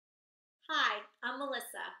Hi, I'm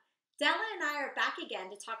Melissa. Della and I are back again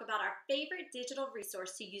to talk about our favorite digital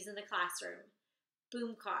resource to use in the classroom,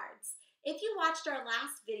 boom cards. If you watched our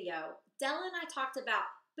last video, Della and I talked about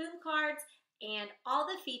boom cards and all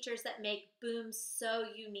the features that make boom so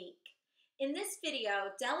unique. In this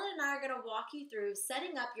video, Della and I are going to walk you through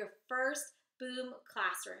setting up your first boom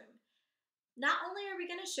classroom. Not only are we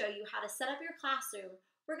going to show you how to set up your classroom,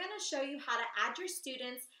 we're going to show you how to add your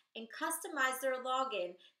students and customize their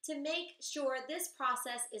login to make sure this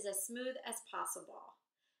process is as smooth as possible.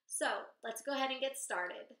 So let's go ahead and get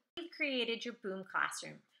started. You've created your boom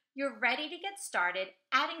classroom. You're ready to get started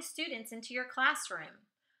adding students into your classroom.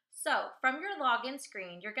 So from your login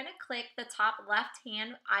screen, you're going to click the top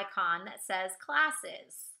left-hand icon that says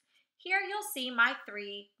Classes. Here you'll see my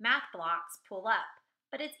 3 math blocks pull up,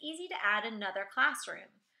 but it's easy to add another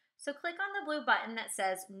classroom. So click on the blue button that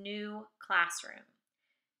says New Classroom.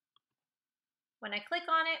 When I click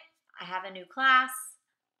on it, I have a new class.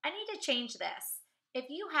 I need to change this. If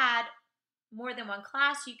you had more than one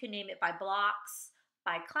class, you can name it by blocks,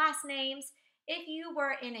 by class names. If you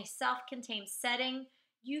were in a self-contained setting,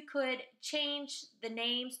 you could change the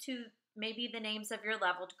names to maybe the names of your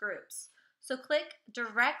leveled groups. So click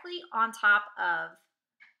directly on top of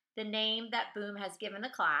the name that Boom has given the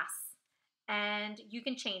class, and you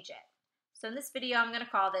can change it. So in this video, I'm going to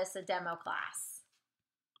call this a demo class.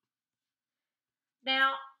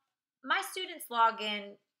 Now, my students log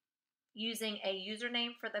in using a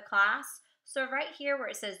username for the class. So right here where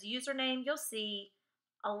it says username, you'll see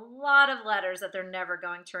a lot of letters that they're never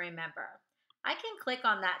going to remember. I can click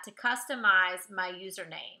on that to customize my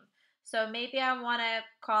username. So maybe I want to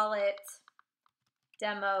call it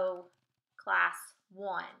Demo Class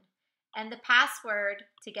 1. And the password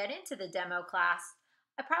to get into the demo class,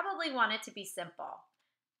 I probably want it to be simple.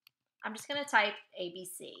 I'm just going to type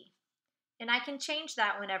ABC. And I can change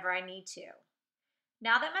that whenever I need to.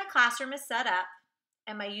 Now that my classroom is set up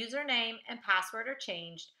and my username and password are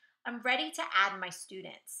changed, I'm ready to add my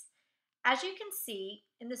students. As you can see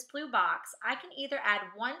in this blue box, I can either add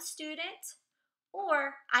one student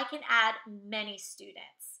or I can add many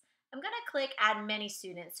students. I'm going to click Add Many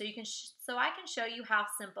Students so I can show you how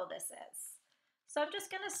simple this is. So I'm just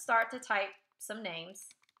going to start to type some names.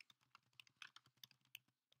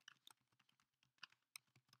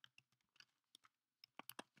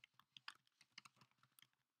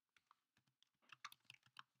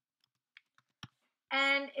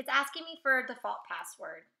 And it's asking me for a default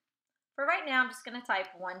password. For right now, I'm just going to type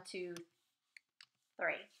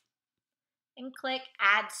 123 and click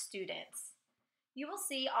Add Students. You will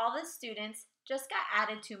see all the students just got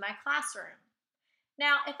added to my classroom.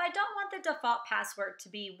 Now, if I don't want the default password to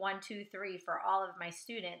be 123 for all of my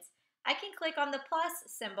students, I can click on the plus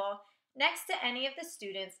symbol next to any of the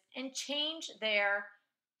students and change their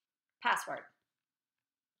password.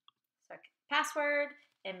 So password,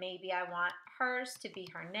 and maybe I want hers to be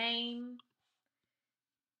her name.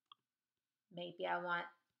 Maybe I want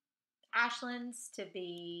Ashlyn's to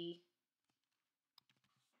be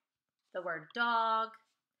the word dog.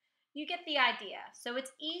 You get the idea. So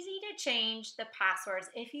it's easy to change the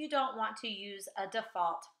passwords if you don't want to use a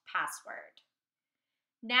default password.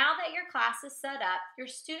 Now that your class is set up, your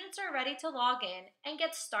students are ready to log in and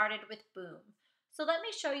get started with Boom. So let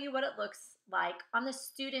me show you what it looks like on the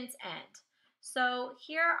student's end. So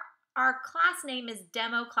here our class name is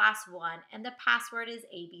Demo Class 1 and the password is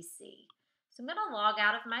ABC. So I'm going to log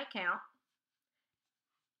out of my account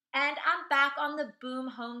and I'm back on the Boom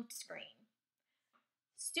home screen.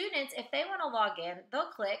 Students, if they want to log in,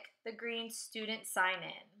 they'll click the green Student Sign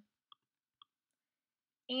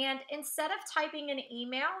In. And instead of typing an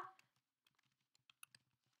email,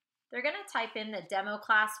 they're going to type in the Demo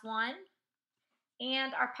Class 1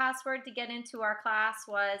 and our password to get into our class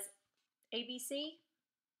was ABC.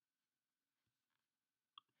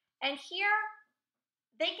 And here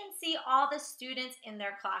they can see all the students in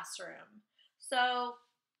their classroom. So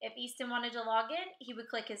if Easton wanted to log in, he would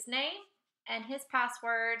click his name and his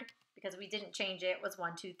password, because we didn't change it, was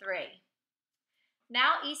 123.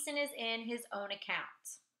 Now Easton is in his own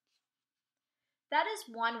account. That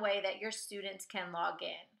is one way that your students can log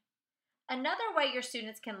in. Another way your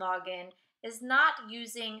students can log in is not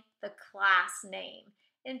using the class name.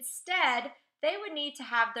 Instead, they would need to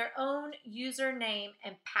have their own username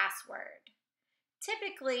and password.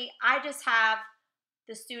 Typically, I just have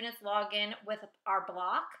the students log in with our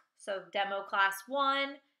block, so Demo Class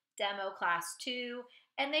 1, Demo Class 2,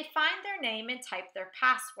 and they find their name and type their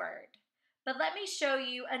password. But let me show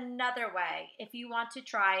you another way if you want to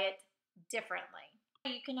try it differently.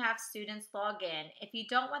 You can have students log in. If you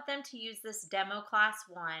don't want them to use this Demo Class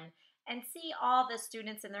 1 and see all the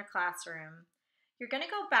students in their classroom, you're going to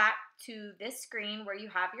go back to this screen where you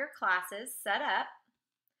have your classes set up.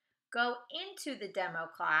 Go into the demo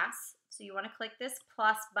class. So you want to click this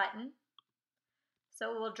plus button.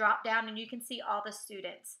 So it will drop down and you can see all the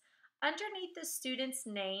students. Underneath the students'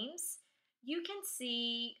 names, you can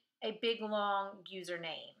see a big long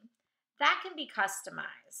username. That can be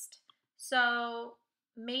customized. So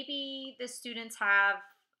maybe the students have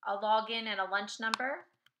a login and a lunch number.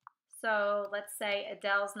 So let's say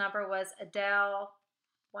Adele's number was Adele123,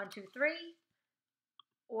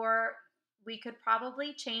 or we could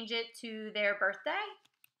probably change it to their birthday.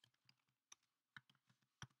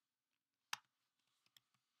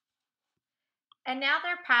 And now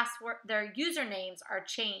their usernames are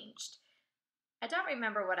changed. I don't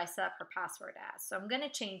remember what I set up her password as, so I'm going to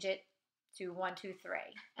change it to 123.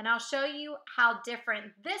 And I'll show you how different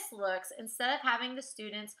this looks instead of having the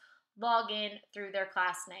students log in through their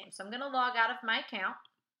class name. So I'm going to log out of my account.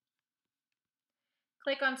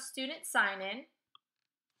 Click on Student Sign In.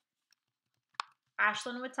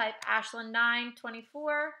 Ashlyn would type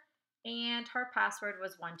Ashlyn924 and her password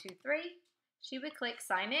was 123. She would click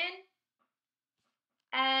Sign In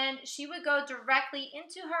and she would go directly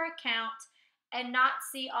into her account and not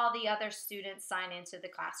see all the other students sign into the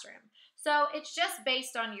classroom. So it's just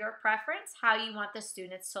based on your preference how you want the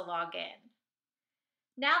students to log in.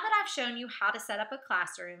 Now that I've shown you how to set up a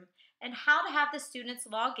classroom and how to have the students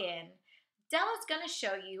log in, Della's going to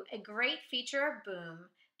show you a great feature of Boom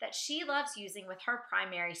that she loves using with her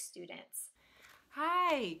primary students.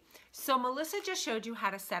 Hi, so Melissa just showed you how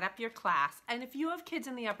to set up your class, and if you have kids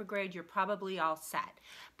in the upper grade, you're probably all set.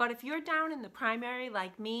 But if you're down in the primary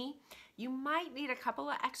like me, you might need a couple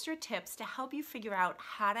of extra tips to help you figure out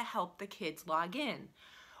how to help the kids log in.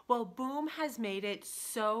 Well, Boom has made it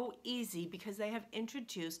so easy because they have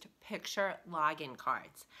introduced picture login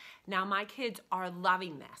cards. Now my kids are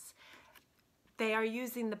loving this. They are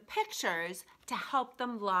using the pictures to help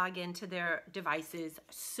them log into their devices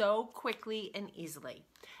so quickly and easily.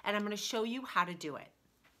 And I'm going to show you how to do it.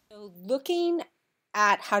 So looking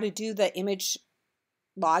at how to do the image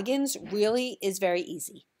logins really is very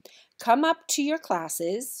easy. Come up to your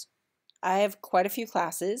classes. I have quite a few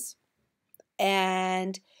classes.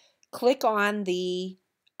 And click on the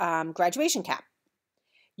graduation cap.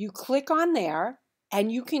 You click on there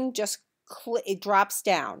and you can just click, it drops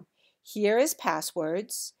down. Here is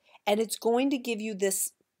passwords, and it's going to give you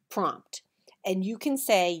this prompt. And you can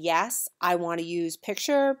say, yes, I want to use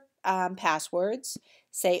picture passwords,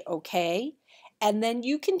 say okay, and then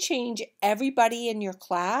you can change everybody in your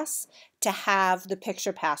class to have the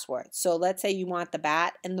picture password. So let's say you want the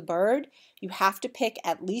bat and the bird. You have to pick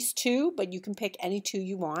at least two, but you can pick any two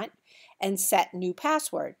you want and set new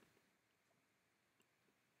password.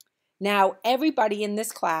 Now everybody in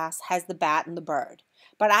this class has the bat and the bird.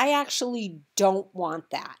 But I actually don't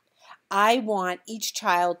want that. I want each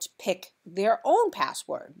child to pick their own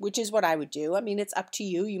password, which is what I would do. I mean, it's up to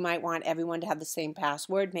you. You might want everyone to have the same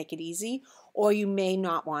password, make it easy, or you may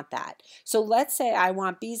not want that. So let's say I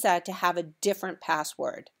want Biza to have a different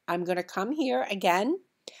password. I'm going to come here again.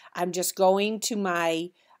 I'm just going to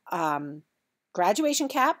my graduation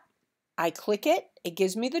cap. I click it. It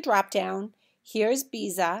gives me the drop down. Here's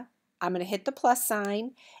Biza. I'm going to hit the plus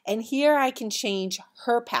sign, and here I can change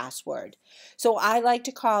her password. So I like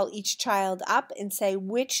to call each child up and say,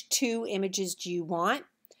 which two images do you want?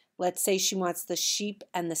 Let's say she wants the sheep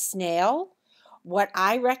and the snail. What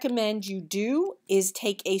I recommend you do is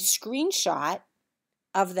take a screenshot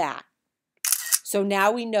of that. So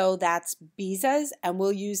now we know that's Biza's, and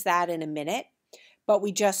we'll use that in a minute, but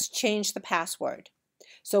we just changed the password.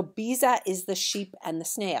 So Biza is the sheep and the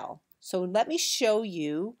snail. So let me show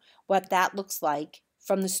you what that looks like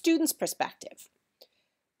from the student's perspective.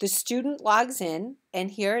 The student logs in, and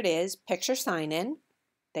here it is, picture sign in.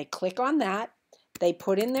 They click on that. They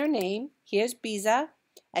put in their name. Here's Biza,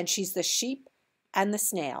 and she's the sheep and the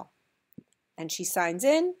snail. And she signs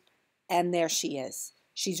in, and there she is.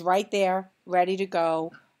 She's right there, ready to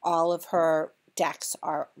go. All of her decks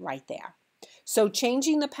are right there. So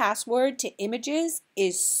changing the password to images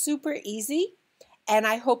is super easy, and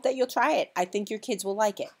I hope that you'll try it. I think your kids will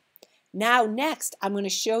like it. Now next, I'm going to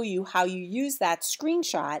show you how you use that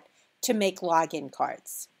screenshot to make login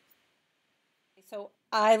cards. So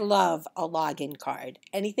I love a login card.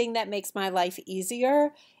 Anything that makes my life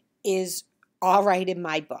easier is all right in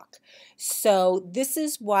my book. So this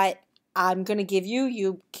is what I'm going to give you.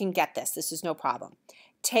 You can get this. This is no problem.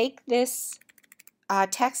 Take this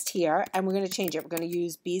text here, and we're going to change it. We're going to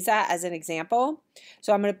use Biza as an example.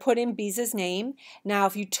 So I'm going to put in Biza's name. Now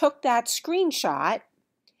if you took that screenshot,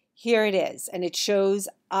 here it is, and it shows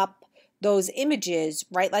up those images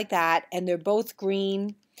right like that, and they're both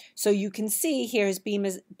green. So you can see here's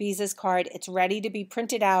Biza's card. It's ready to be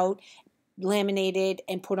printed out, laminated,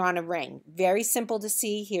 and put on a ring. Very simple to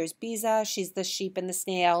see. Here's Biza. She's the sheep and the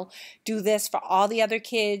snail. Do this for all the other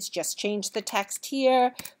kids. Just change the text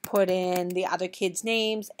here, put in the other kids'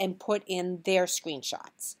 names, and put in their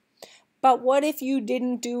screenshots. But what if you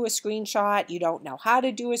didn't do a screenshot? You don't know how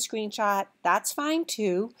to do a screenshot? That's fine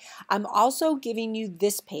too. I'm also giving you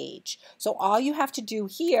this page. So all you have to do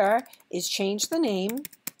here is change the name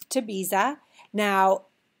to Biza. Now,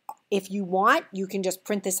 if you want, you can just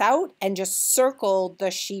print this out and just circle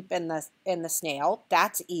the sheep and the snail.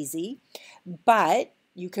 That's easy. But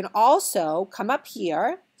you can also come up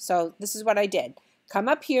here. So this is what I did. Come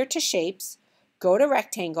up here to shapes, go to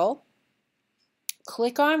rectangle,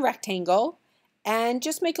 click on rectangle, and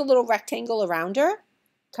just make a little rectangle around her.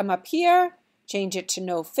 Come up here, change it to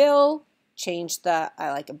no fill, change the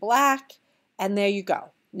I like it black, and there you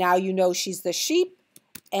go. Now you know she's the sheep,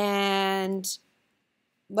 and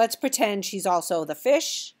let's pretend she's also the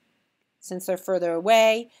fish since they're further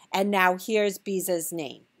away. And now here's Biza's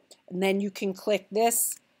name. And then you can click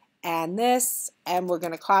this, and we're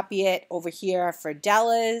going to copy it over here for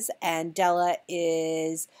Della's. And Della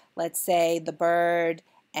is, let's say, the bird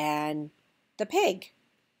and the pig.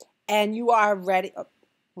 And you are ready. Oh,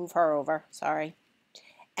 move her over, sorry.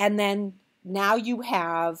 And then now you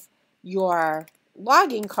have your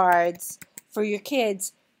login cards for your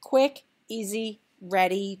kids. Quick, easy,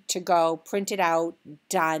 ready to go, print it out,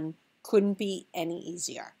 done. Couldn't be any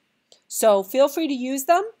easier. So feel free to use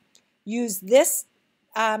them. Use this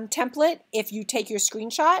template if you take your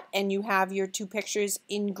screenshot and you have your two pictures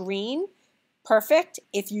in green. Perfect.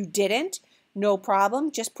 If you didn't, no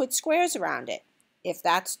problem. Just put squares around it. If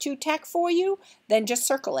that's too tech for you, then just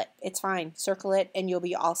circle it. It's fine. Circle it and you'll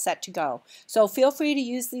be all set to go. So feel free to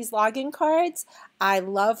use these login cards. I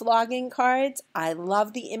love login cards. I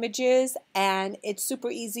love the images, and it's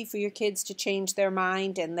super easy for your kids to change their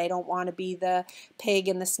mind, and they don't want to be the pig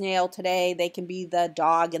and the snail today. They can be the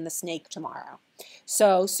dog and the snake tomorrow.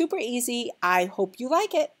 So super easy. I hope you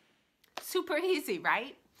like it. Super easy,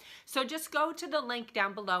 right? So just go to the link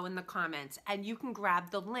down below in the comments and you can grab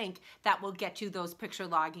the link that will get you those picture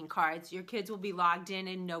logging cards. Your kids will be logged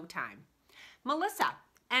in no time. Melissa,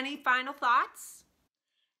 any final thoughts?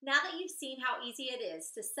 Now that you've seen how easy it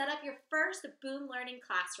is to set up your first Boom Learning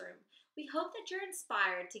classroom, we hope that you're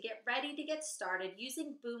inspired to get ready to get started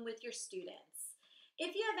using Boom with your students.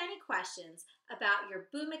 If you have any questions about your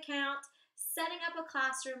Boom account, setting up a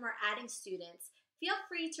classroom, or adding students, feel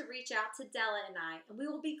free to reach out to Della and I, and we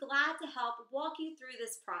will be glad to help walk you through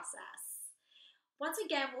this process. Once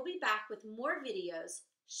again, we'll be back with more videos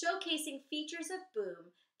showcasing features of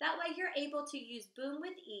Boom. That way you're able to use Boom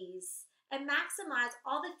with ease and maximize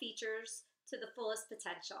all the features to the fullest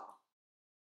potential.